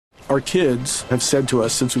Our kids have said to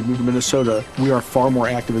us since we moved to Minnesota, we are far more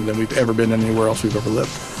active than we've ever been anywhere else we've ever lived.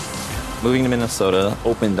 Moving to Minnesota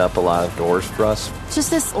opened up a lot of doors for us.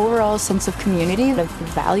 Just this overall sense of community, the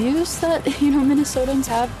values that, Minnesotans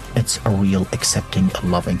have. It's a real accepting,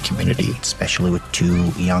 loving community, especially with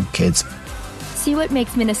 2 young kids. See what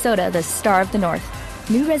makes Minnesota the star of the North.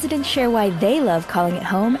 New residents share why they love calling it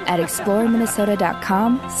home at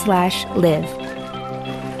exploreminnesota.com/live.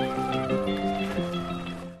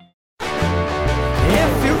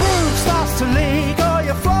 If your roof starts to leak or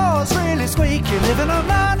your floor's really squeaky, you live in a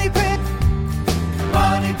money pit.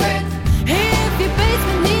 Money pit. If your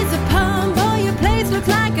basement needs a pump or your place looks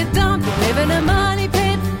like a dump, you live in a money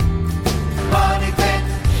pit. Money pit.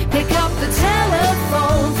 Pick up the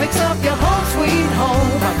telephone, fix up your home sweet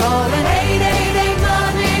home by calling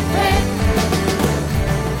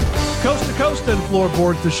 888-MONEY-PIT. Coast to coast and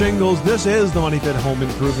floorboards to shingles, this is the Money Pit Home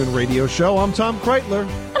Improvement Radio Show. I'm Tom Kreitler.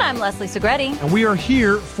 And I'm Leslie Segretti. And we are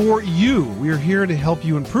here for you. We are here to help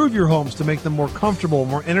you improve your homes, to make them more comfortable,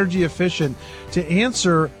 more energy efficient, to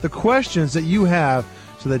answer the questions that you have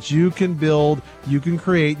so that you can build, you can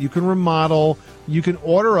create, you can remodel, you can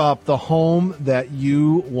order up the home that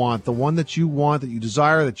you want, the one that you want, that you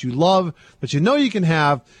desire, that you love, that you know you can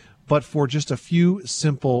have, but for just a few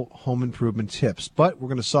simple home improvement tips. But we're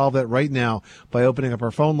going to solve that right now by opening up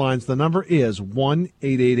our phone lines. The number is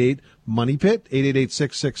 1-888-MONEY-PIT,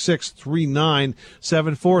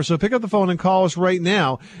 888-666-3974. So pick up the phone and call us right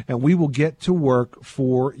now, and we will get to work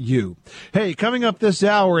for you. Hey, coming up this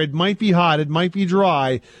hour, it might be hot, it might be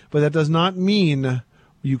dry, but that does not mean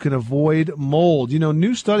you can avoid mold.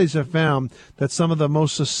 New studies have found that some of the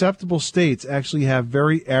most susceptible states actually have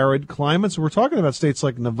very arid climates. We're talking about states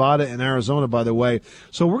like Nevada and Arizona, by the way.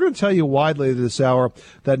 So we're going to tell you why later this hour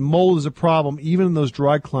that mold is a problem even in those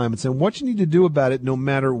dry climates and what you need to do about it no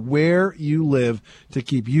matter where you live to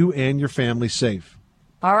keep you and your family safe.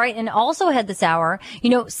 All right, and also ahead this hour,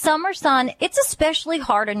 summer sun, it's especially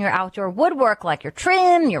hard on your outdoor woodwork like your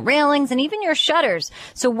trim, your railings, and even your shutters.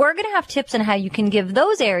 So we're going to have tips on how you can give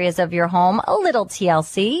those areas of your home a little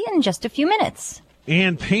TLC in just a few minutes.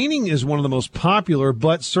 And painting is one of the most popular,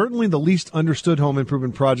 but certainly the least understood home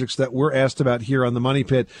improvement projects that we're asked about here on the Money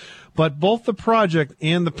Pit. But both the project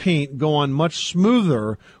and the paint go on much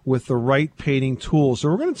smoother with the right painting tools. So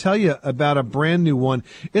we're going to tell you about a brand new one.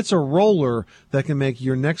 It's a roller that can make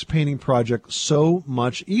your next painting project so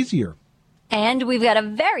much easier. And we've got a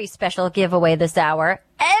very special giveaway this hour.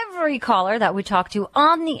 Every caller that we talk to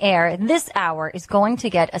on the air this hour is going to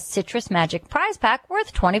get a Citrus Magic prize pack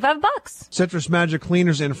worth $25. Citrus Magic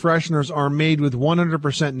cleaners and fresheners are made with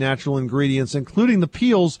 100% natural ingredients, including the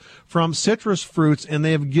peels from citrus fruits, and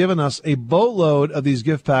they have given us a boatload of these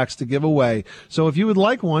gift packs to give away. So if you would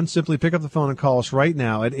like one, simply pick up the phone and call us right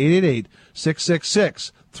now at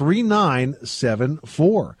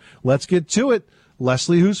 888-666-3974. Let's get to it.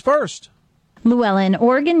 Leslie, who's first? Luella in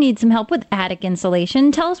Oregon needs some help with attic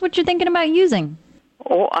insulation. Tell us what you're thinking about using.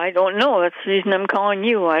 Oh, I don't know. That's the reason I'm calling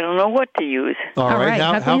you. I don't know what to use. All right.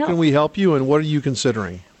 How can we help you, and what are you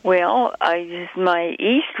considering? Well, my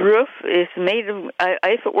east roof is made of,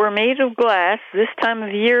 if it were made of glass, this time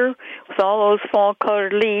of year, with all those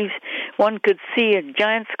fall-colored leaves, one could see a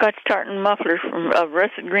giant Scotch tartan muffler of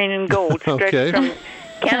russet green and gold stretched from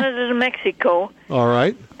Canada to Mexico. All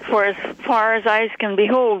right. For as far as eyes can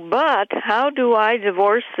behold. But how do I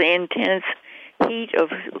divorce the intense heat of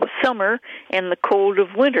summer and the cold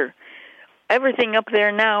of winter? Everything up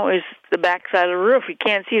there now is the backside of the roof. You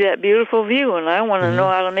can't see that beautiful view, and I want to know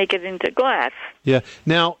how to make it into glass. Yeah.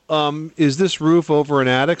 Now, is this roof over an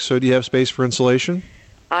attic, so do you have space for insulation?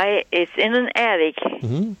 It's in an attic.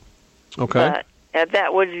 Mm-hmm. Okay.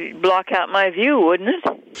 That would block out my view, wouldn't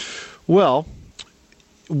it? Well,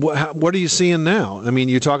 what are you seeing now? I mean,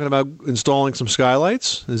 you're talking about installing some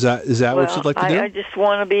skylights? Is that what you'd like to do? I just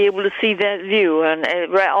want to be able to see that view, and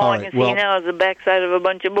all I can see now is the backside of a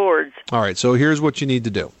bunch of boards. All right, so here's what you need to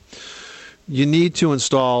do. You need to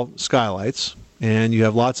install skylights, and you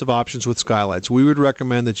have lots of options with skylights. We would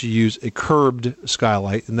recommend that you use a curbed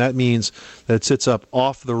skylight, and that means that it sits up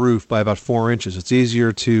off the roof by about 4 inches. It's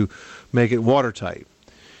easier to make it watertight.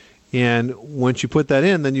 And once you put that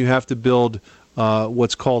in, then you have to build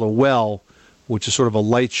what's called a well, which is sort of a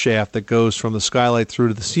light shaft that goes from the skylight through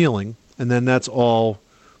to the ceiling, and then that's all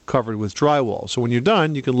covered with drywall. So when you're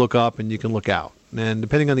done, you can look up and you can look out. And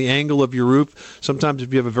depending on the angle of your roof, sometimes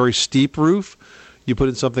if you have a very steep roof, you put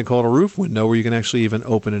in something called a roof window where you can actually even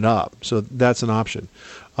open it up. So that's an option.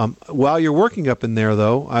 While you're working up in there,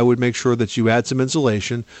 though, I would make sure that you add some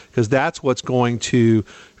insulation, because that's what's going to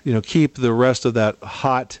keep the rest of that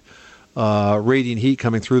hot radiant heat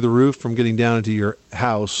coming through the roof from getting down into your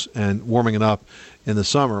house and warming it up in the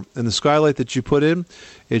summer. And the skylight that you put in,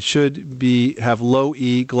 it should have low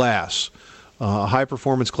E glass, a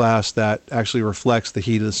high-performance glass that actually reflects the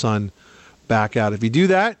heat of the sun back out. If you do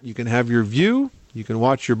that, you can have your view, you can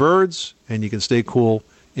watch your birds, and you can stay cool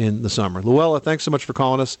in the summer. Luella, thanks so much for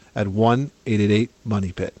calling us at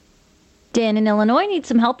 1-888-MONEY-PIT. Dan in Illinois needs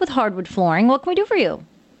some help with hardwood flooring. What can we do for you?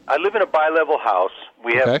 I live in a bi-level house.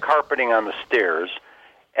 We have carpeting on the stairs,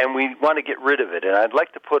 and we want to get rid of it. And I'd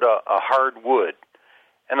like to put a hard wood.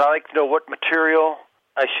 And I'd like to know what material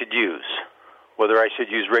I should use, whether I should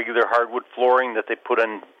use regular hardwood flooring that they put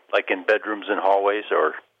in, like in bedrooms and hallways,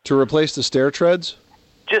 or... To replace the stair treads?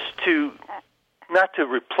 Just to, not to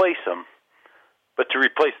replace them, but to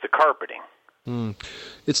replace the carpeting.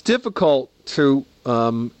 It's difficult to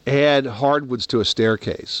add hardwoods to a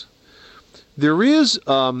staircase. There is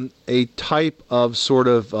a type of sort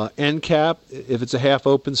of end cap, if it's a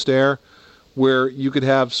half-open stair, where you could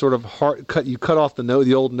have sort of you cut off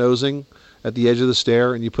the old nosing at the edge of the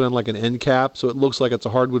stair, and you put in like an end cap, so it looks like it's a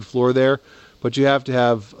hardwood floor there. But you have to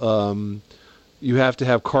have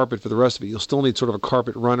carpet for the rest of it. You'll still need sort of a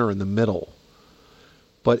carpet runner in the middle.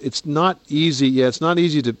 But it's not easy. Yeah, it's not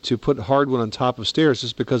easy to put hardwood on top of stairs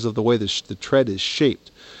just because of the way the tread is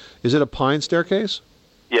shaped. Is it a pine staircase?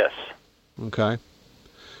 Yes. Okay.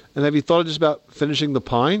 And have you thought just about finishing the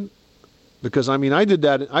pine? Because I mean, I did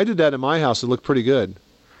that in my house. It looked pretty good.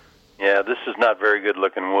 Yeah, this is not very good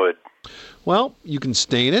looking wood. Well, you can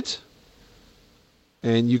stain it,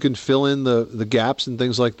 and you can fill in the gaps and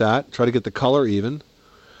things like that. Try to get the color even.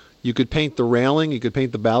 You could paint the railing. You could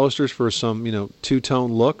paint the balusters for some,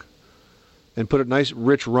 two-tone look, and put a nice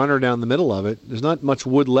rich runner down the middle of it. There's not much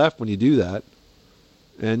wood left when you do that.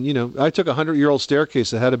 And, I took a 100-year-old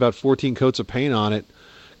staircase that had about 14 coats of paint on it,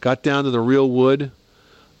 got down to the real wood,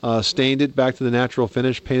 stained it back to the natural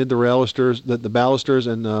finish, painted the balusters,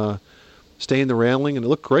 and stained the railing, and it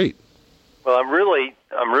looked great. Well, I'm really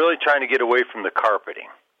trying to get away from the carpeting.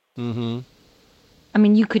 Mm-hmm. I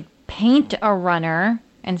mean, you could paint a runner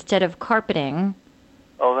instead of carpeting.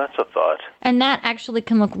 Oh, that's a thought. And that actually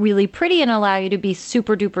can look really pretty and allow you to be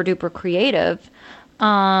super duper duper creative.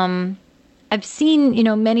 I've seen,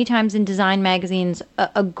 many times in design magazines,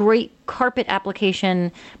 a great carpet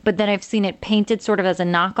application, but then I've seen it painted sort of as a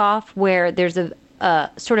knockoff where there's a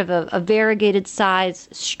sort of a variegated size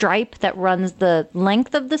stripe that runs the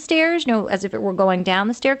length of the stairs, as if it were going down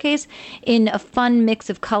the staircase, in a fun mix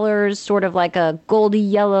of colors, sort of like a goldy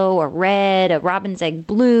yellow, a red, a robin's egg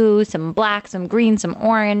blue, some black, some green, some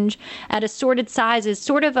orange, at assorted sizes,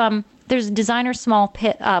 sort of, there's a designer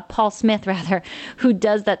Paul Smith, who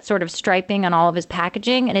does that sort of striping on all of his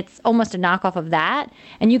packaging, and it's almost a knockoff of that,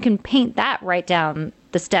 and you can paint that right down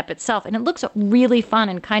the step itself, and it looks really fun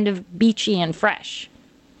and kind of beachy and fresh.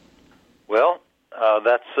 Well,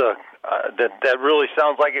 that really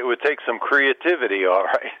sounds like it would take some creativity, all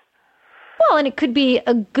right. Well, and it could be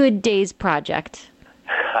a good day's project.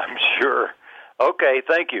 I'm sure. Okay,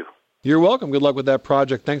 thank you. You're welcome. Good luck with that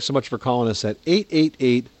project. Thanks so much for calling us at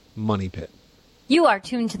 888-MONEY-PIT. You are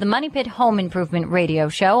tuned to the Money Pit Home Improvement Radio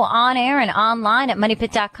Show on air and online at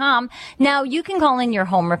moneypit.com. Now, you can call in your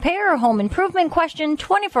home repair or home improvement question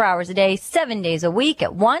 24 hours a day, 7 days a week at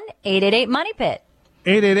 1-888-MONEY-PIT.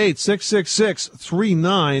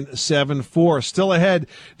 888-666-3974. Still ahead,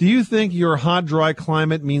 do you think your hot, dry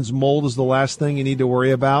climate means mold is the last thing you need to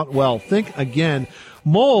worry about? Well, think again.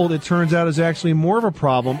 Mold, it turns out, is actually more of a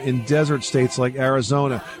problem in desert states like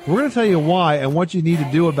Arizona. We're going to tell you why and what you need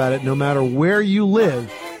to do about it no matter where you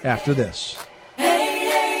live after this.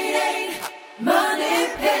 888 Money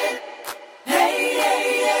Pit.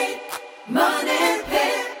 888 Money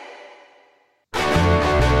Pit.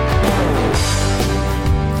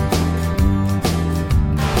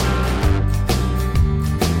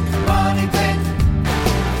 Money Pit.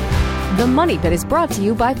 The Money Pit is brought to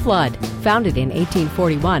you by Flood. Founded in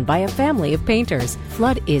 1841 by a family of painters,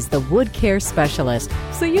 Flood is the wood care specialist,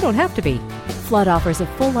 so you don't have to be. Flood offers a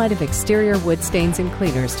full line of exterior wood stains and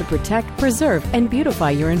cleaners to protect, preserve, and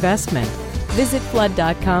beautify your investment. Visit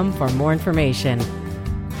Flood.com for more information.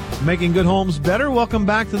 Making good homes better. Welcome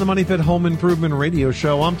back to the Money Pit Home Improvement Radio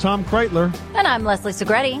Show. I'm Tom Kreitler. And I'm Leslie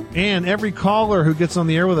Segretti. And every caller who gets on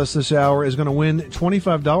the air with us this hour is going to win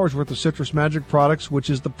 $25 worth of Citrus Magic products,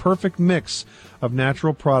 which is the perfect mix of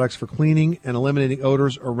natural products for cleaning and eliminating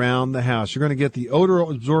odors around the house. You're going to get the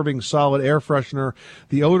odor-absorbing solid air freshener,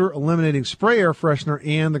 the odor-eliminating spray air freshener,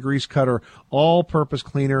 and the grease cutter all-purpose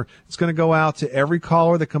cleaner. It's going to go out to every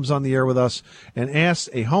caller that comes on the air with us and ask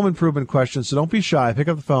a home improvement question. So don't be shy. Pick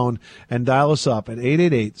up the phone and dial us up at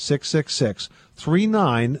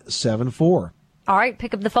 888-666-3974. All right,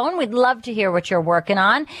 pick up the phone. We'd love to hear what you're working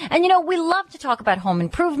on. And, we love to talk about home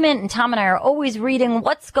improvement, and Tom and I are always reading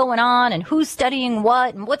what's going on and who's studying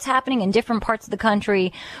what and what's happening in different parts of the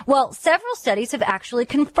country. Well, several studies have actually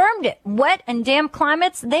confirmed it. Wet and damp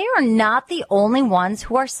climates, they are not the only ones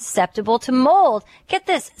who are susceptible to mold. Get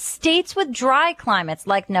this, states with dry climates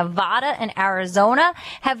like Nevada and Arizona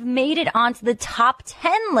have made it onto the top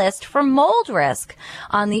 10 list for mold risk.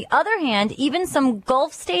 On the other hand, even some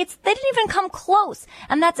Gulf states, they didn't even come close.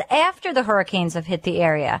 And that's after the hurricanes have hit the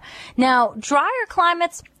area. Now, drier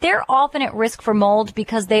climates, they're often at risk for mold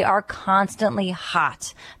because they are constantly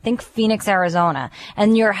hot. Think Phoenix, Arizona.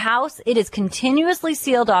 And your house, it is continuously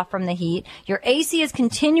sealed off from the heat. Your AC is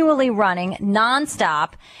continually running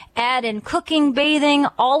nonstop. Add in cooking, bathing,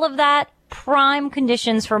 all of that, prime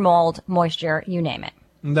conditions for mold, moisture, you name it.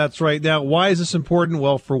 That's right. Now, why is this important?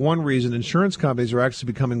 Well, for one reason, insurance companies are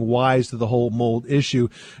actually becoming wise to the whole mold issue,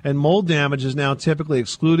 and mold damage is now typically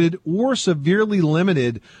excluded or severely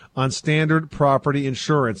limited on standard property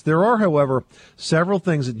insurance. There are, however, several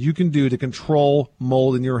things that you can do to control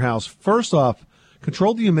mold in your house. First off,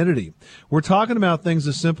 control the humidity. We're talking about things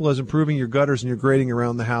as simple as improving your gutters and your grading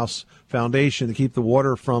around the house foundation to keep the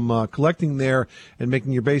water from collecting there and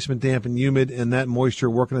making your basement damp and humid, and that moisture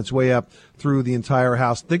working its way up through the entire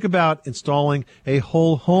house. Think about installing a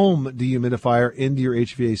whole home dehumidifier into your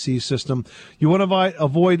HVAC system. You want to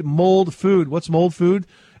avoid mold food. What's mold food?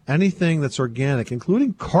 Anything that's organic,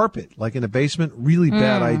 including carpet, like in a basement, really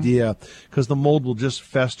bad idea because the mold will just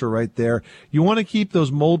fester right there. You want to keep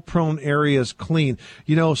those mold-prone areas clean.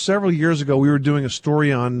 Several years ago, we were doing a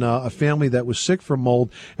story on a family that was sick from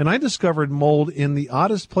mold, and I discovered mold in the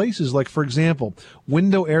oddest places, like, for example,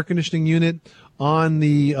 window air conditioning unit, on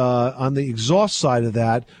the exhaust side of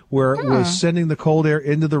that, where it was sending the cold air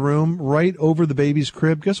into the room right over the baby's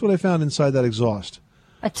crib. Guess what I found inside that exhaust?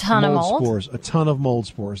 A ton of mold spores. A ton of mold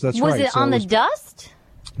spores. That's right. Was it on the dust?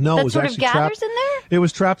 No, that it was sort actually of gathers trapped in there? It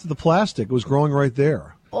was trapped in the plastic. It was growing right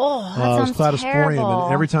there. Oh, that it was sounds cladosporium, terrible.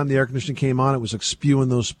 and every time the air conditioning came on, it was like spewing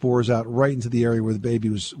those spores out right into the area where the baby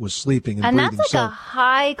was sleeping and breathing. That's like a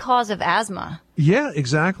high cause of asthma. Yeah,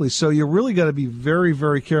 exactly. So you really got to be very,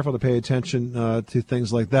 very careful to pay attention to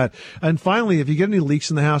things like that. And finally, if you get any leaks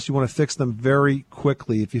in the house, you want to fix them very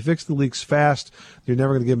quickly. If you fix the leaks fast, you're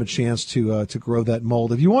never going to give them a chance to grow that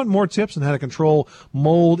mold. If you want more tips on how to control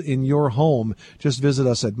mold in your home, just visit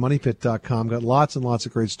us at moneypit.com. Got lots and lots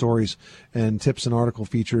of great stories and tips and article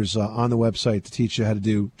features on the website to teach you how to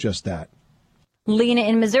do just that. Lena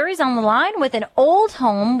in Missouri's on the line with an old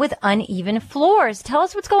home with uneven floors. Tell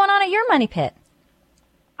us what's going on at your money pit.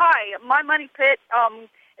 Hi, my money pit,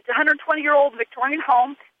 it's a 120-year-old Victorian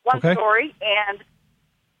home, one story, and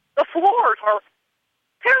the floors are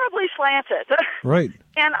terribly slanted. Right.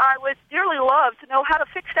 And I would dearly love to know how to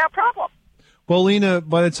fix that problem. Well, Lena,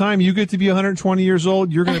 by the time you get to be 120 years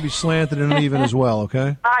old, you're going to be slanted and uneven as well,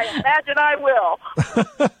 okay? I imagine I will.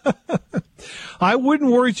 I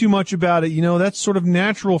wouldn't worry too much about it. That's sort of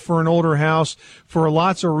natural for an older house for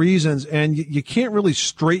lots of reasons, and you can't really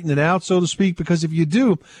straighten it out, so to speak, because if you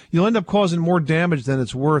do, you'll end up causing more damage than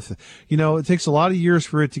it's worth. It takes a lot of years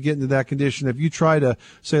for it to get into that condition. If you try to,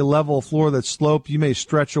 say, level a floor that's sloped, you may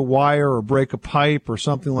stretch a wire or break a pipe or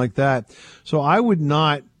something like that. So I would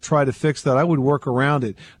not try to fix that. I would work around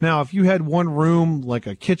it. Now, if you had one room, like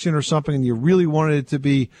a kitchen or something, and you really wanted it to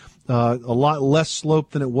be a lot less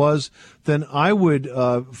sloped than it was, then I would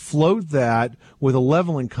float that with a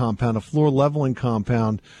leveling compound, a floor leveling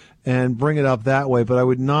compound, and bring it up that way. But I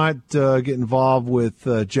would not get involved with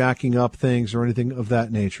jacking up things or anything of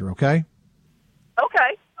that nature, okay?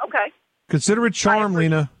 Okay. Consider it charm,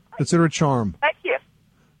 Lena. Consider it charm. Thank you.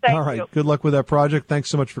 Thank All right. you. Good luck with that project. Thanks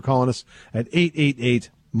so much for calling us at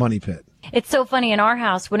 888-MONEY-PIT. It's so funny in our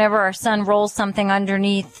house, whenever our son rolls something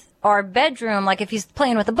underneath our bedroom, like if he's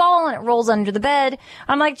playing with a ball and it rolls under the bed,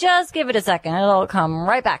 I'm like, just give it a second. It'll come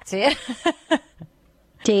right back to you.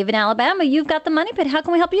 Dave in Alabama, you've got the money pit. How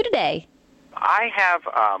can we help you today? I have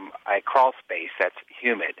a crawl space that's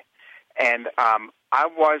humid, and I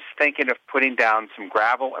was thinking of putting down some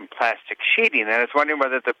gravel and plastic sheeting, and I was wondering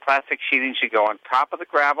whether the plastic sheeting should go on top of the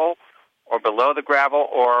gravel or below the gravel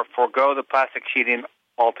or forego the plastic sheeting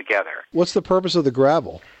altogether. What's the purpose of the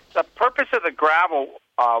gravel? The purpose of the gravel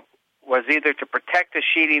was either to protect the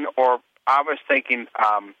sheeting, or I was thinking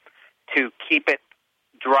to keep it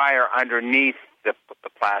drier underneath the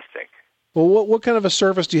plastic. Well, what kind of a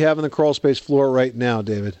surface do you have in the crawl space floor right now,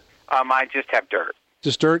 David? I just have dirt.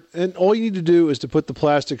 Just dirt? And all you need to do is to put the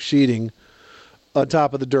plastic sheeting on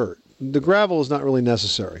top of the dirt. The gravel is not really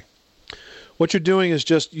necessary. What you're doing is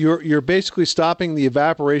just you're basically stopping the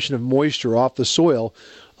evaporation of moisture off the soil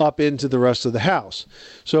up into the rest of the house.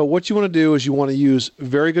 So what you want to do is you want to use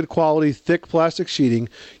very good quality, thick plastic sheeting.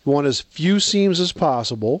 You want as few seams as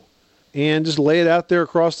possible, and just lay it out there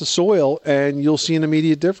across the soil, and you'll see an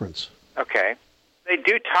immediate difference. Okay. They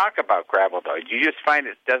do talk about gravel, though. You just find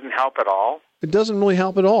it doesn't help at all? It doesn't really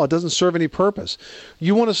help at all. It doesn't serve any purpose.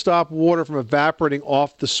 You want to stop water from evaporating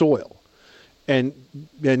off the soil and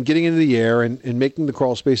getting into the air and making the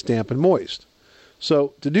crawl space damp and moist.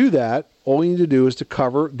 So to do that, all you need to do is to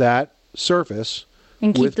cover that surface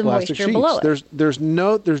and keep with the plastic moisture sheets. below it. There's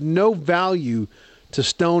no value to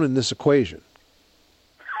stone in this equation.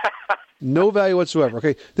 No value whatsoever.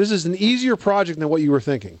 Okay, this is an easier project than what you were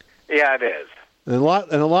thinking. Yeah, it is. And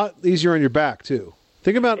a lot easier on your back too.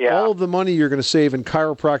 Think about all of the money you're going to save in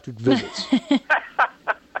chiropractic visits.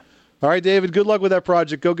 All right, David, good luck with that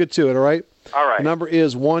project. Go get to it, all right? All right. The number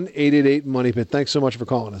is 1-888-MONEYPIT. Thanks so much for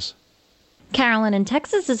calling us. Carolyn in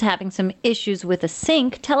Texas is having some issues with a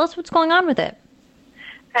sink. Tell us what's going on with it.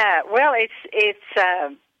 Well, it's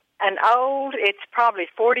an old, it's probably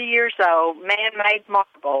 40 years old, man-made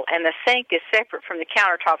marble, and the sink is separate from the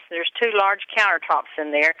countertops. There's two large countertops in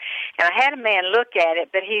there, and I had a man look at it,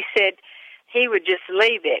 but he said he would just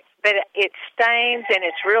leave it. But it stains, and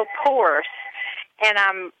it's real porous, and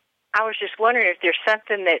I was just wondering if there's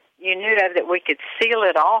something that you knew of that we could seal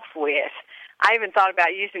it off with. I even thought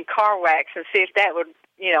about using car wax and see if that would,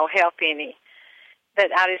 help any.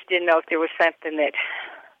 But I just didn't know if there was something that...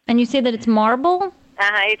 And you say that it's marble?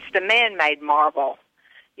 It's the man-made marble.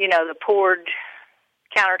 The poured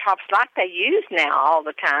countertops like they use now all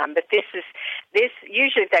the time. But this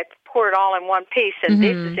usually they pour it all in one piece, and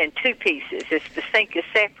this is in two pieces. The sink is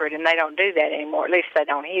separate, and they don't do that anymore. At least they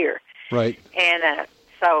don't here. Right. And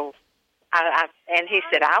so, and he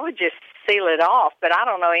said I would just seal it off, but I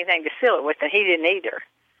don't know anything to seal it with, and he didn't either.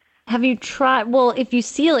 Have you tried? Well, if you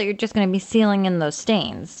seal it, you're just going to be sealing in those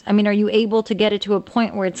stains. I mean, are you able to get it to a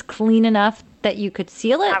point where it's clean enough that you could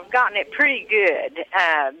seal it? I've gotten it pretty good,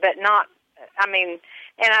 but not. I mean,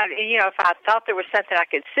 and if I thought there was something I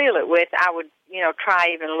could seal it with, I would, try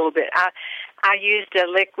even a little bit. I used a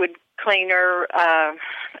liquid cleaner,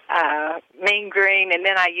 mean green, and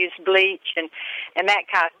then I used bleach and that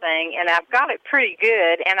kind of thing, and I've got it pretty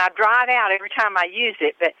good, and I dry it out every time I use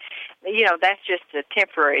it, but, that's just a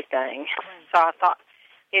temporary thing. So I thought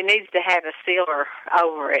it needs to have a sealer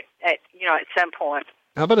over it at some point.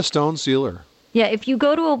 How about a stone sealer? Yeah, if you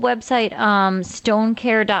go to a website,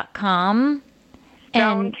 stonecare.com,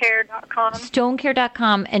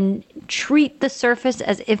 Stonecare.com, and treat the surface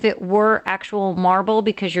as if it were actual marble,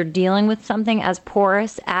 because you're dealing with something as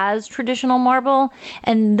porous as traditional marble,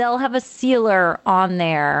 and they'll have a sealer on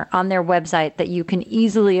their website that you can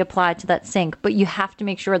easily apply to that sink, but you have to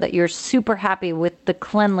make sure that you're super happy with the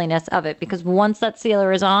cleanliness of it, because once that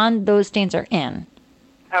sealer is on, those stains are in.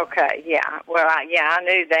 Okay, yeah. Well, I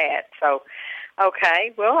knew that, so...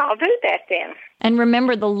 Okay, well, I'll do that then. And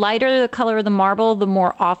remember, the lighter the color of the marble, the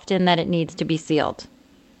more often that it needs to be sealed.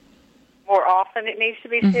 More often it needs to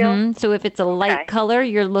be sealed? So if it's a light color,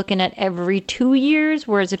 you're looking at every 2 years,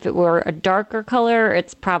 whereas if it were a darker color,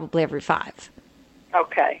 it's probably every 5.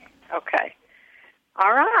 Okay.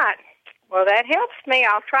 All right. Well, that helps me.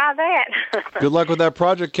 I'll try that. Good luck with that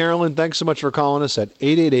project, Carolyn. Thanks so much for calling us at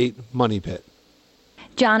 888-MONEYPIT.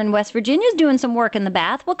 John in West Virginia is doing some work in the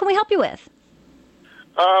bath. What can we help you with?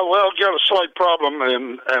 Well, got a slight problem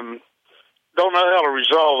and don't know how to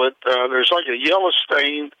resolve it. There's like a yellow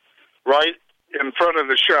stain right in front of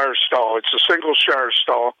the shower stall. It's a single shower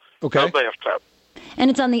stall, no bathtub.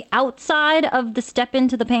 And it's on the outside of the step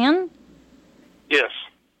into the pan? Yes.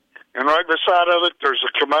 And right beside of it, there's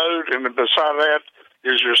a commode, and beside that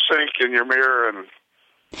is your sink and your mirror. And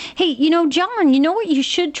hey, John, you know what you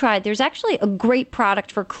should try? There's actually a great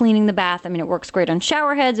product for cleaning the bath. I mean, it works great on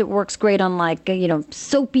shower heads. It works great on,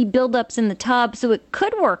 soapy buildups in the tub. So it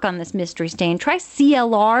could work on this mystery stain. Try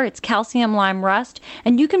CLR. It's calcium lime rust.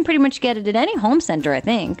 And you can pretty much get it at any home center, I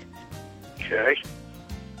think. Okay.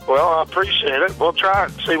 Well, I appreciate it. We'll try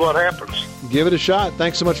it and see what happens. Give it a shot.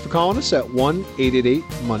 Thanks so much for calling us at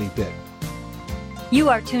 1-888-MONEYPIT. You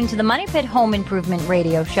are tuned to the Money Pit Home Improvement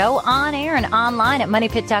Radio Show, on air and online at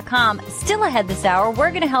MoneyPit.com. Still ahead this hour,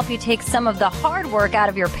 we're going to help you take some of the hard work out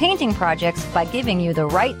of your painting projects by giving you the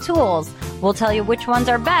right tools. We'll tell you which ones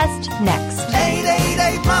are best next.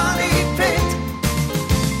 888 Money Pit.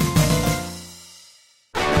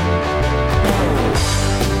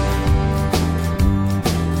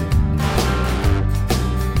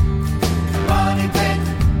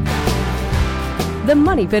 The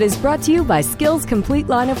Money Pit is brought to you by Skill's complete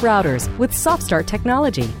line of routers with soft start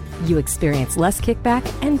technology. You experience less kickback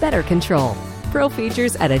and better control. Pro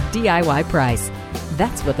features at a DIY price.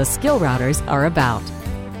 That's what the Skill routers are about.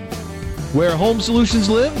 Where home solutions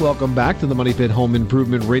live. Welcome back to the Money Pit Home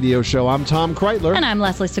Improvement Radio Show. I'm Tom Kreitler. And I'm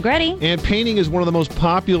Leslie Segretti. And painting is one of the most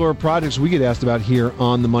popular projects we get asked about here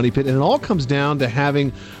on the Money Pit. And it all comes down to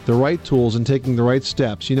having the right tools and taking the right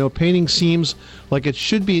steps. You know, painting seems like it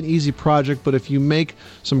should be an easy project, but if you make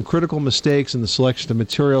some critical mistakes in the selection of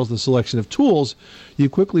materials, the selection of tools, you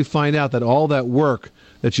quickly find out that all that work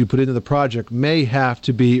that you put into the project may have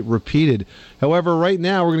to be repeated. However, right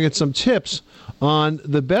now we're going to get some tips on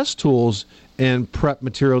the best tools and prep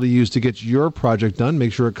material to use to get your project done.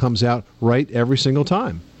 Make sure it comes out right every single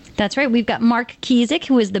time. That's right. We've got Mark Kiesick,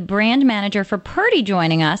 who is the brand manager for Purdy,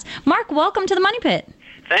 joining us. Mark, welcome to the Money Pit.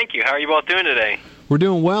 Thank you. How are you both doing today? We're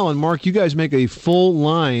doing well. And Mark, you guys make a full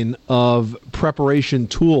line of preparation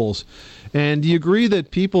tools. And do you agree that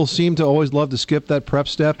people seem to always love to skip that prep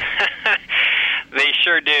step? They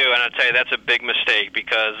sure do, and I'll tell you, that's a big mistake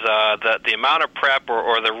because the amount of prep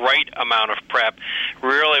or the right amount of prep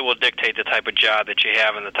really will dictate the type of job that you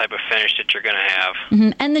have and the type of finish that you're going to have. Mm-hmm.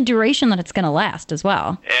 And the duration that it's going to last as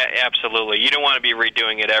well. Absolutely. You don't want to be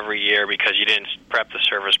redoing it every year because you didn't prep the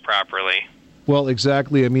surface properly. Well,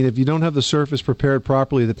 exactly. I mean, if you don't have the surface prepared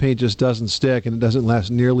properly, the paint just doesn't stick and it doesn't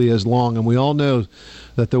last nearly as long. And we all know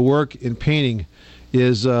that the work in painting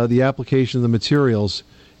is the application of the materials.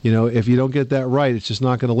 You know, if you don't get that right, it's just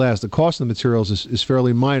not going to last. The cost of the materials is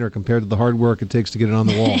fairly minor compared to the hard work it takes to get it on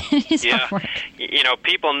the wall. Yeah, you know,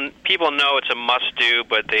 people know it's a must-do,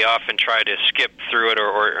 but they often try to skip through it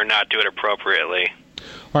or not do it appropriately.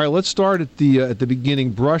 All right, let's start at the beginning.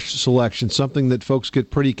 Brush selection, something that folks get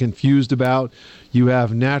pretty confused about. You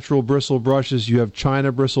have natural bristle brushes, you have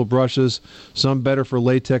China bristle brushes, some better for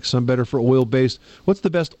latex, some better for oil-based. What's the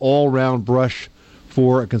best all-round brush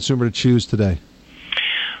for a consumer to choose today?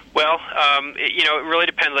 Well, you know, it really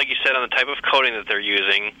depends, like you said, on the type of coating that they're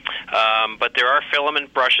using. But there are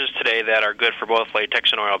filament brushes today that are good for both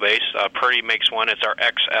latex and oil-based. Purdy makes one. It's our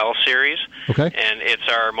XL series. Okay. And it's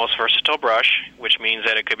our most versatile brush, which means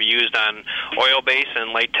that it could be used on oil-based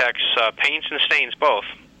and latex paints and stains, both.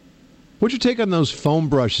 What's your take on those foam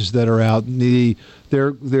brushes that are out?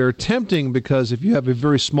 They're tempting because if you have a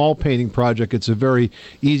very small painting project, it's a very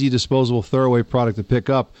easy, disposable, throwaway product to pick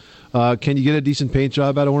up. Can you get a decent paint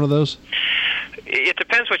job out of one of those? It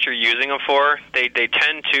depends what you're using them for. They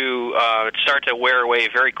tend to start to wear away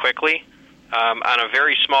very quickly. On a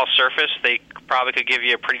very small surface, they probably could give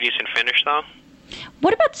you a pretty decent finish, though.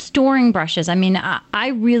 What about storing brushes? I mean, I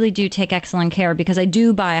really do take excellent care because I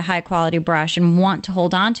do buy a high-quality brush and want to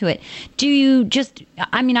hold on to it. Do you just,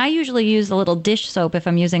 I mean, I usually use a little dish soap if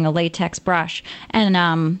I'm using a latex brush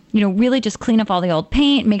and, you know, really just clean up all the old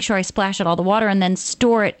paint, make sure I splash out all the water, and then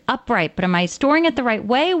store it upright. But am I storing it the right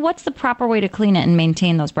way? What's the proper way to clean it and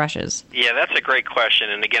maintain those brushes? Yeah, that's a great question.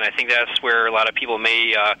 And, again, I think that's where a lot of people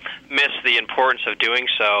may miss the importance of doing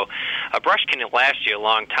so. A brush can last you a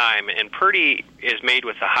long time, and Purdy is made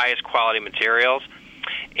with the highest quality materials.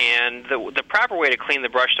 And the proper way to clean the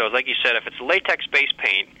brush, though, is like you said, if it's a latex-based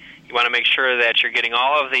paint, you want to make sure that you're getting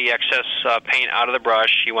all of the excess paint out of the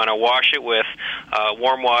brush. You want to wash it with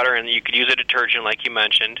warm water, and you could use a detergent like you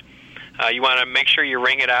mentioned. You want to make sure you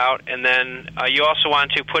wring it out, and then you also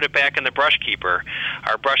want to put it back in the brush keeper.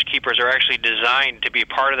 Our brush keepers are actually designed to be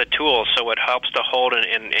part of the tool, so it helps to hold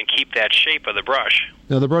and keep that shape of the brush.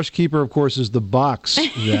 Now, the brush keeper, of course, is the box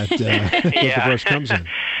that, that the brush comes in.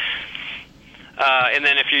 And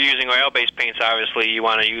then if you're using oil-based paints, obviously you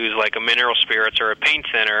want to use like a mineral spirits or a paint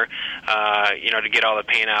thinner, you know, to get all the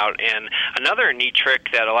paint out. And another neat trick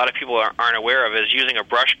that a lot of people aren't aware of is using a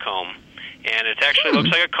brush comb. And it actually looks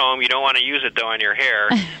like a comb. You don't want to use it, though, on your hair,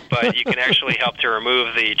 but you can actually help to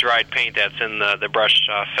remove the dried paint that's in the brush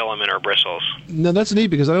filament or bristles. Now, that's neat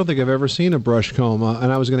because I don't think I've ever seen a brush comb.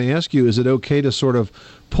 And I was going to ask you, is it okay to sort of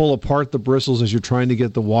pull apart the bristles as you're trying to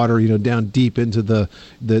get the water, you know, down deep into the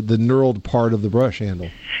knurled part of the brush handle?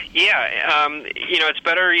 Yeah, you know, it's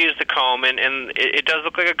better to use the comb, and it does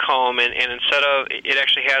look like a comb, and instead of, it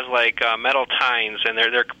actually has like metal tines, and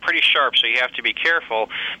they're pretty sharp, so you have to be careful,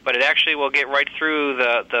 but it actually will get right through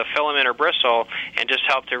the filament or bristle and just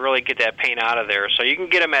help to really get that paint out of there. So you can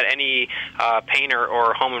get them at any painter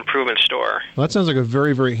or home improvement store. Well, that sounds like a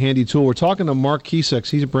very, very handy tool. We're talking to Mark Kiesick.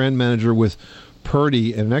 He's a brand manager with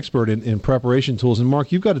Purdy and an expert in preparation tools. And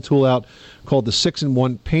Mark, you've got a tool out called the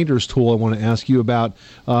 6-in-1 Painter's Tool I want to ask you about.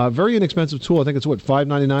 Very inexpensive tool. I think it's,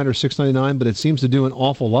 $5.99 or $6.99, but it seems to do an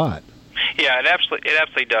awful lot. Yeah, it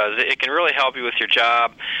absolutely does. It can really help you with your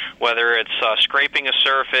job, whether it's scraping a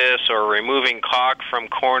surface or removing caulk from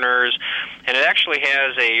corners. And it actually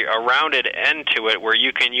has a rounded end to it where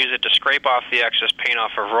you can use it to scrape off the excess paint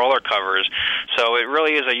off of roller covers. So it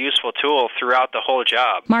really is a useful tool throughout the whole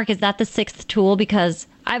job. Mark, is that the 6th tool? Because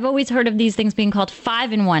I've always heard of these things being called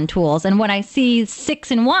 5-in-1 tools, and when I see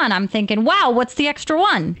 6-in-1, I'm thinking, wow, what's the extra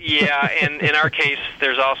one? Yeah, and in our case,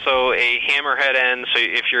 there's also a hammerhead end, so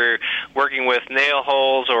if you're working with nail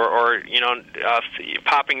holes or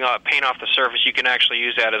popping paint off the surface, you can actually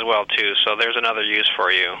use that as well, too. So there's another use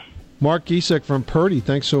for you. Mark Giesek from Purdy,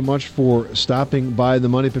 thanks so much for stopping by the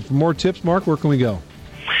Money Pit. For more tips, Mark, where can we go?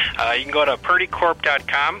 You can go to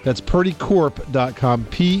purdycorp.com. That's purdycorp.com,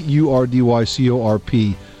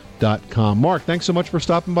 purdycorp.com. Mark, thanks so much for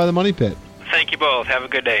stopping by the Money Pit. Thank you both. Have a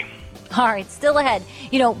good day. All right, still ahead.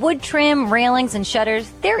 Wood trim, railings, and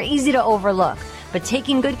shutters, they're easy to overlook. But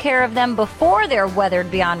taking good care of them before they're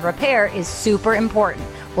weathered beyond repair is super important.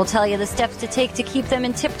 We'll tell you the steps to take to keep them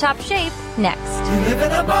in tip-top shape next. You live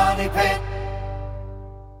in a money pit.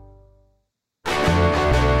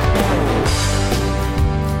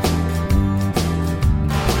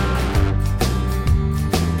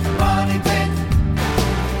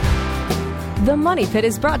 The Money Pit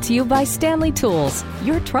is brought to you by Stanley Tools,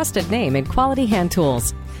 your trusted name in quality hand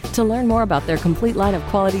tools. To learn more about their complete line of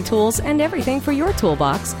quality tools and everything for your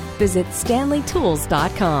toolbox, visit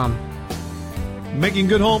StanleyTools.com. Making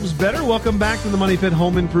good homes better. Welcome back to the Money Pit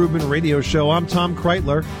Home Improvement Radio Show. I'm Tom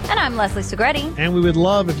Kreitler. And I'm Leslie Segretti. And we would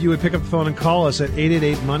love if you would pick up the phone and call us at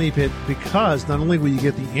 888-MONEY-PIT, because not only will you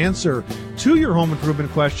get the answer to your home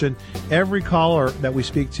improvement question, every caller that we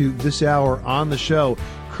speak to this hour on the show,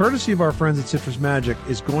 courtesy of our friends at Citrus Magic,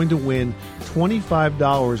 is going to win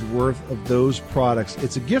 $25 worth of those products.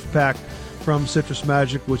 It's a gift pack from Citrus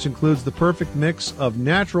Magic, which includes the perfect mix of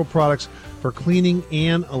natural products for cleaning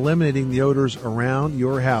and eliminating the odors around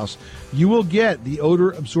your house. You will get the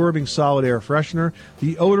odor-absorbing solid air freshener,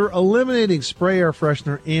 the odor-eliminating spray air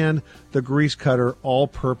freshener, and the grease cutter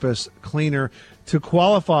all-purpose cleaner. To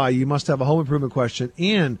qualify, you must have a home improvement question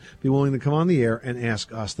and be willing to come on the air and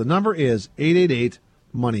ask us. The number is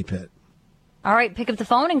 888-MONEY-PIT. All right, pick up the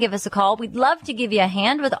phone and give us a call. We'd love to give you a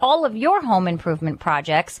hand with all of your home improvement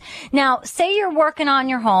projects. Now, say you're working on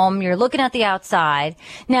your home, you're looking at the outside.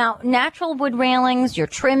 Now, natural wood railings, your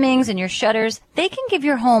trimmings, and your shutters, they can give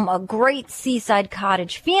your home a great seaside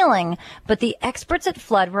cottage feeling, but the experts at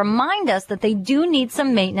Flood remind us that they do need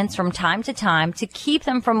some maintenance from time to time to keep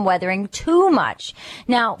them from weathering too much.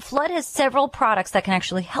 Now, Flood has several products that can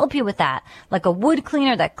actually help you with that, like a wood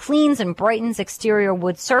cleaner that cleans and brightens exterior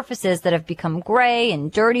wood surfaces that have become gray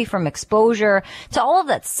and dirty from exposure to all of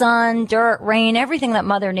that sun, dirt, rain, everything that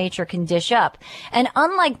Mother Nature can dish up. And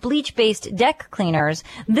unlike bleach-based deck cleaners,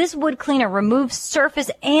 this wood cleaner removes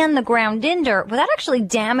surface and the ground-in dirt without actually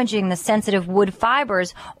damaging the sensitive wood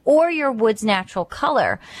fibers or your wood's natural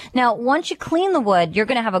color. Now, once you clean the wood, you're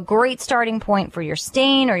going to have a great starting point for your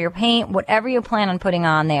stain or your paint, whatever you plan on putting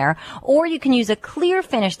on there. Or you can use a clear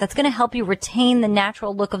finish that's going to help you retain the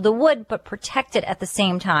natural look of the wood but protect it at the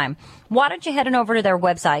same time. Why don't you head on over to their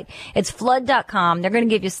website? It's flood.com. They're going to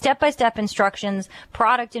give you step-by-step instructions,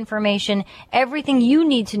 product information, everything you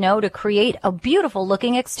need to know to create a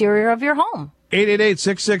beautiful-looking exterior of your home.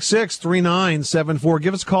 888-666-3974.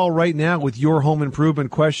 Give us a call right now with your home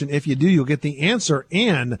improvement question. If you do, you'll get the answer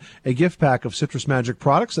and a gift pack of Citrus Magic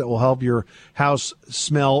products that will help your house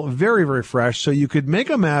smell very, very fresh, so you could make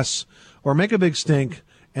a mess or make a big stink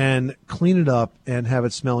and clean it up and have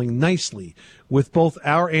it smelling nicely with both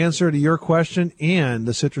our answer to your question and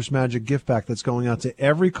the Citrus Magic gift pack that's going out to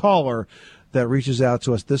every caller that reaches out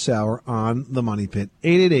to us this hour on the Money Pit.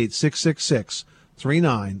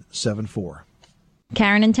 888-666-3974.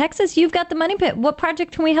 Karen in Texas, you've got the Money Pit. What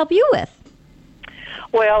project can we help you with?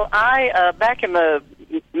 Well, I back in the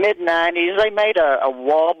mid-'90s, they made a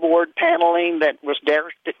wallboard paneling that was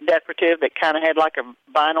decorative that kind of had like a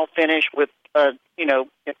vinyl finish with,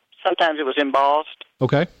 sometimes it was embossed.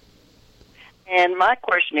 Okay. And my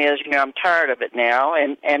question is, I'm tired of it now,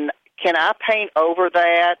 and can I paint over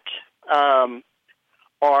that,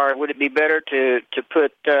 or would it be better to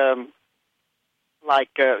put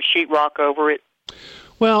sheetrock over it?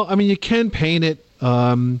 Well, I mean, you can paint it.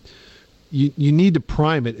 You need to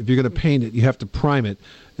prime it. If you're going to paint it, you have to prime it.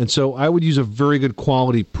 And so I would use a very good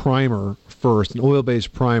quality primer first, an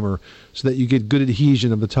oil-based primer, so that you get good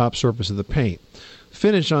adhesion of the top surface of the paint.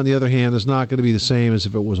 Finish, on the other hand, is not going to be the same as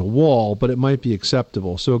if it was a wall, but it might be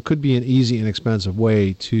acceptable. So it could be an easy and inexpensive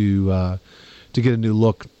way to get a new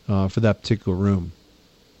look for that particular room.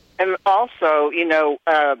 And also,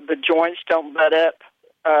 the joints don't butt up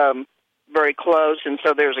very close, and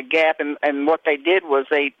so there's a gap. And what they did was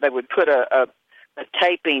they would put a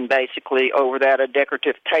taping basically over that, a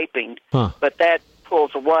decorative taping, but that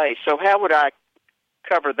pulls away. So how would I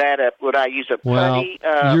cover that up? Would I use a putty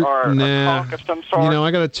or a caulk of some sort?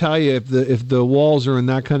 I got to tell you, if the walls are in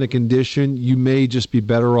that kind of condition, you may just be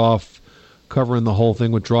better off covering the whole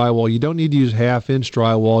thing with drywall. You don't need to use 1/2-inch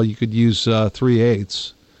drywall. You could use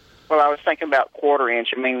 3/8. Well, I was thinking about 1/4 inch.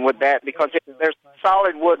 I mean, would that, because there's a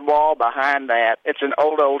solid wood wall behind that. It's an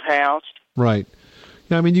old house. Right.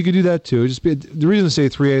 Yeah, I mean, you could do that too. The reason I say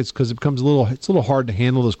 3/8 is because it's a little hard to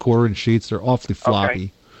handle those 1/4-inch sheets. They're awfully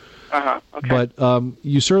floppy. Okay. But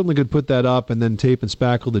you certainly could put that up and then tape and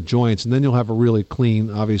spackle the joints, and then you'll have a really clean,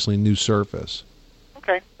 obviously new surface.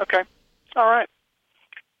 Okay. All right.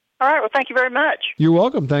 Well, thank you very much. You're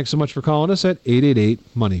welcome. Thanks so much for calling us at 888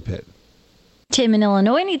 Money Pit. Tim in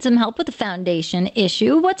Illinois needs some help with the foundation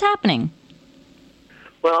issue. What's happening?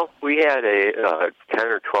 Well, we had a 10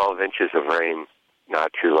 or 12 inches of rain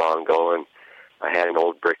not too long ago, and I had an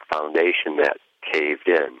old brick foundation that caved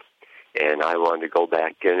in. And I wanted to go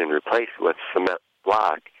back in and replace it with cement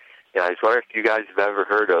block. And I was wondering if you guys have ever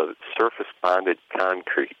heard of surface bonded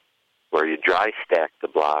concrete, where you dry stack the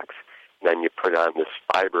blocks, and then you put on this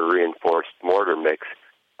fiber reinforced mortar mix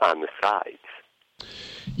on the sides.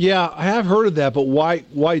 Yeah, I have heard of that, but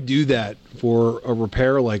why do that for a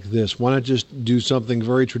repair like this? Why not just do something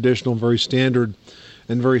very traditional, very standard,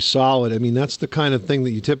 and very solid? I mean, that's the kind of thing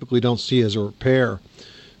that you typically don't see as a repair.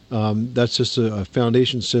 That's just a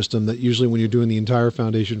foundation system that usually when you're doing the entire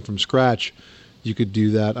foundation from scratch, you could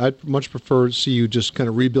do that. I'd much prefer to see you just kind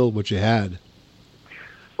of rebuild what you had.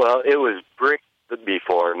 Well, it was brick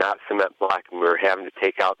before, not cement block, and we were having to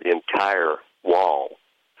take out the entire wall.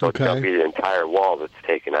 So it's going to be the entire wall that's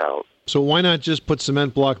taken out. So why not just put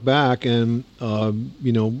cement block back and,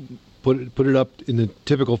 put it up in the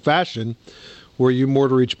typical fashion where you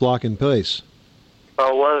mortar each block in place?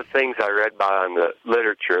 Well, one of the things I read about on the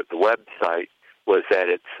literature at the website was that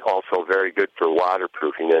it's also very good for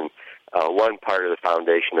waterproofing. And one part of the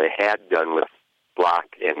foundation they had done with block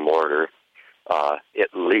and mortar, it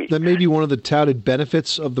leaked. That may be one of the touted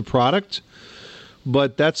benefits of the product,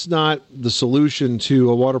 but that's not the solution to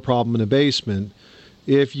a water problem in a basement.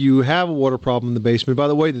 If you have a water problem in the basement, by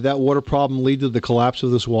the way, did that water problem lead to the collapse of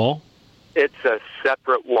this wall? It's a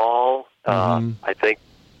separate wall. I think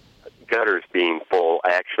gutters being full,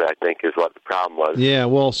 actually, I think is what the problem was. Yeah,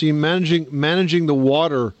 well, see, managing the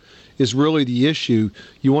water is really the issue.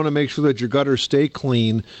 You want to make sure that your gutters stay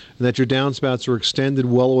clean and that your downspouts are extended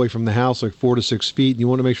well away from the house, like 4 to 6 feet, and you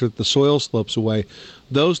want to make sure that the soil slopes away.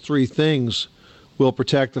 Those three things will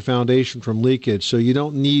protect the foundation from leakage. So you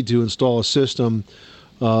don't need to install a system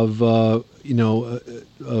of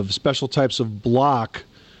of special types of block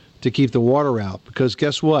to keep the water out, because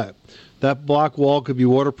guess what? That block wall could be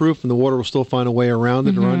waterproof, and the water will still find a way around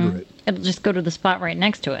it or under it. It'll just go to the spot right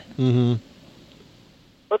next to it.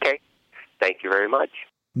 Okay. Thank you very much.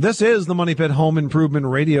 This is the Money Pit Home Improvement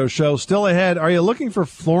Radio Show. Still ahead, are you looking for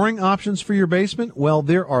flooring options for your basement? Well,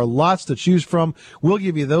 there are lots to choose from. We'll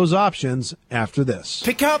give you those options after this.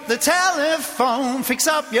 Pick up the telephone, fix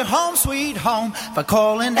up your home sweet home by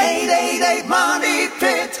calling 888 Money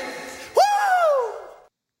Pit.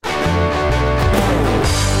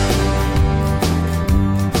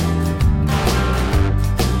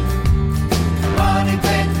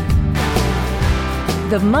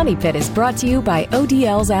 The Money Pit is brought to you by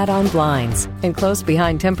ODL's add-on blinds. Enclosed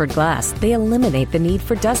behind tempered glass, they eliminate the need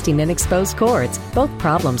for dusting and exposed cords, both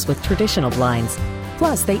problems with traditional blinds.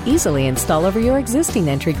 Plus, they easily install over your existing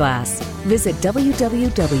entry glass. Visit www.odl.com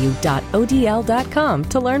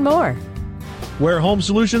to learn more. Where home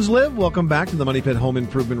solutions live, welcome back to the Money Pit Home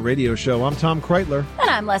Improvement Radio Show. I'm Tom Kreitler. And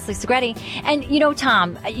I'm Leslie Segretti. And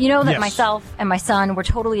Tom, that myself and my son were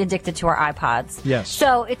totally addicted to our iPods. Yes.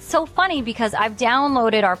 So it's so funny because I've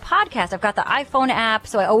downloaded our podcast. I've got the iPhone app,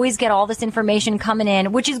 so I always get all this information coming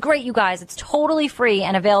in, which is great, you guys. It's totally free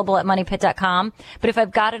and available at moneypit.com. But if I've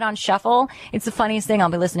got it on shuffle, it's the funniest thing. I'll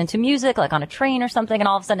be listening to music, like on a train or something, and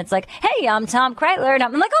all of a sudden it's like, hey, I'm Tom Kreitler. And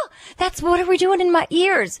I'm like, oh, that's what are we doing in my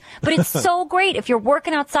ears? But it's so great. If you're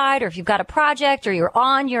working outside or if you've got a project or you're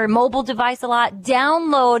on your mobile device a lot,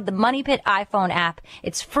 download the Money Pit iPhone app.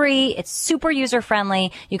 It's free. It's super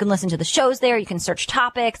user-friendly. You can listen to the shows there. You can search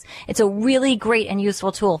topics. It's a really great and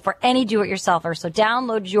useful tool for any do-it-yourselfer. So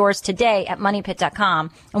download yours today at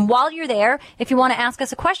moneypit.com. And while you're there, if you want to ask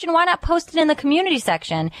us a question, why not post it in the community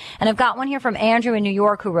section? And I've got one here from Andrew in New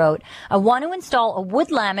York who wrote, I want to install a wood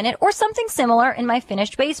laminate or something similar in my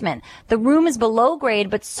finished basement. basement. The room is below grade,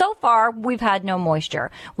 but so far we've had no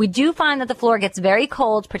moisture. We do find that the floor gets very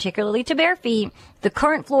cold, particularly to bare feet. The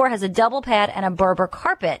current floor has a double pad and a Berber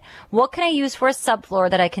carpet. What can I use for a subfloor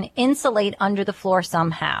that I can insulate under the floor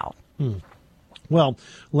somehow? Well,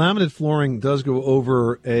 laminate flooring does go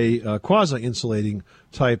over a quasi-insulating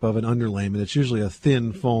type of an underlayment. It's usually a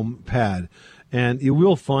thin foam pad, and you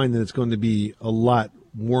will find that it's going to be a lot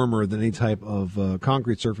warmer than any type of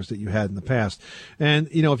concrete surface that you had in the past. And,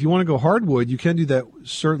 if you want to go hardwood, you can do that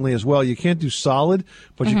certainly as well. You can't do solid,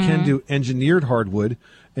 but you can do engineered hardwood.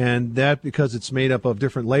 And that, because it's made up of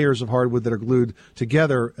different layers of hardwood that are glued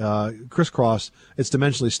together, crisscross, it's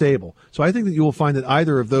dimensionally stable. So I think that you will find that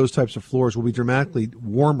either of those types of floors will be dramatically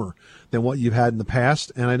warmer than what you've had in the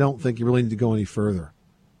past, and I don't think you really need to go any further.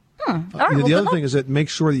 The other thing is that make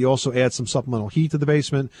sure that you also add some supplemental heat to the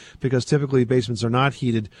basement, because typically basements are not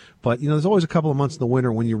heated. But, there's always a couple of months in the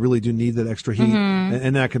winter when you really do need that extra heat,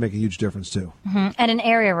 and that can make a huge difference, too. And an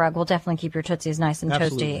area rug will definitely keep your Tootsies nice and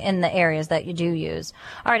Absolutely. toasty in the areas that you do use.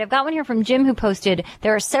 All right, I've got one here from Jim who posted,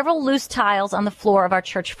 there are several loose tiles on the floor of our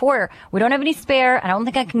church foyer. We don't have any spare. I don't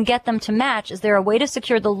think I can get them to match. Is there a way to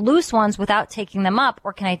secure the loose ones without taking them up,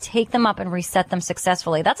 or can I take them up and reset them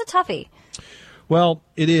successfully? That's a toughie. Well,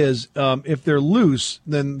 it is. If they're loose,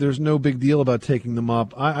 then there's no big deal about taking them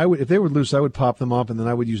up. I would, if they were loose, I would pop them up, and then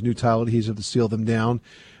I would use new tile adhesive to seal them down.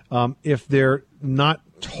 If they're not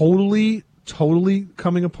totally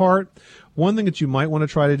coming apart, one thing that you might want to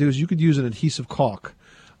try to do is you could use an adhesive caulk.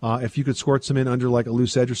 If you could squirt some in under like a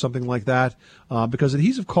loose edge or something like that, because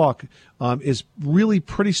adhesive caulk is really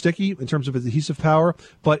pretty sticky in terms of its adhesive power,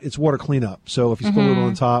 but it's water cleanup. So if you spill it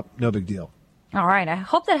on top, no big deal. All right. I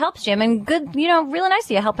hope that helps, Jim. And good, really nice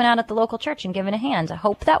of you helping out at the local church and giving a hand. I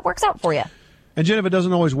hope that works out for you. And Jen, if it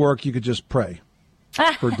doesn't always work, you could just pray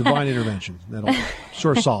for divine intervention. That'll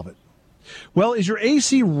sure solve it. Well, is your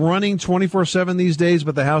AC running 24/7 these days,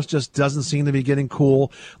 but the house just doesn't seem to be getting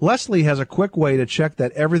cool? Leslie has a quick way to check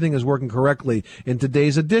that everything is working correctly in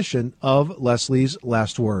today's edition of Leslie's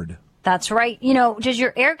Last Word. That's right. Does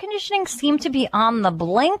your air conditioning seem to be on the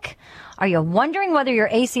blink? Are you wondering whether your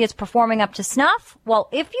AC is performing up to snuff? Well,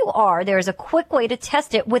 if you are, there is a quick way to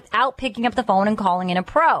test it without picking up the phone and calling in a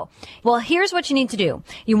pro. Well, here's what you need to do.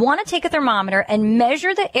 You want to take a thermometer and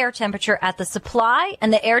measure the air temperature at the supply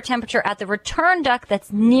and the air temperature at the return duct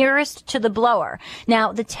that's nearest to the blower.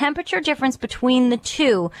 Now, the temperature difference between the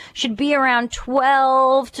two should be around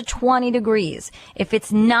 12 to 20 degrees. If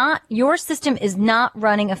it's not, your system is not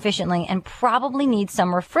running efficiently and probably needs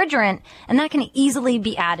some refrigerant, and that can easily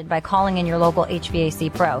be added by calling in your local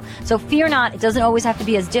HVAC pro. So fear not, it doesn't always have to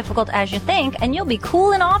be as difficult as you think, and you'll be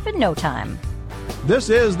cooling off in no time. This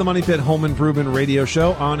is the Money Pit Home Improvement Radio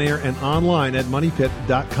Show, on air and online at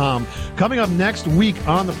moneypit.com. Coming up next week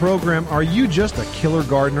on the program, are you just a killer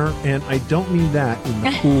gardener? And I don't mean that in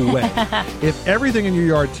the cool way. If everything in your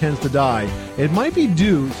yard tends to die, it might be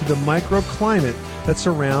due to the microclimate that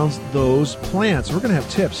surrounds those plants. We're going to have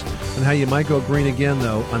tips on how you might go green again,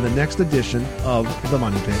 though, on the next edition of The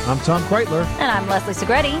Money Pit. I'm Tom Kreitler. And I'm Leslie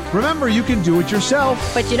Segretti. Remember, you can do it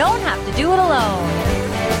yourself, but you don't have to do it alone.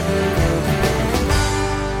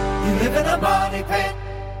 You live in a money pit.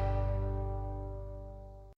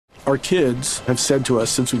 Our kids have said to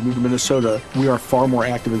us since we moved to Minnesota, we are far more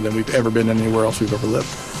active than we've ever been anywhere else we've ever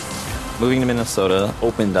lived. Moving to Minnesota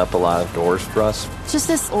opened up a lot of doors for us. Just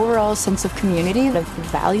this overall sense of community, of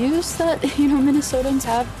values that, Minnesotans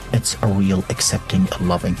have. It's a real accepting,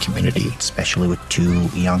 loving community, especially with 2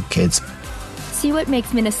 young kids. See what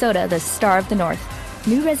makes Minnesota the star of the North.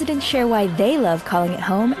 New residents share why they love calling it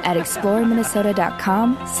home at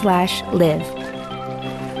exploreminnesota.com/live.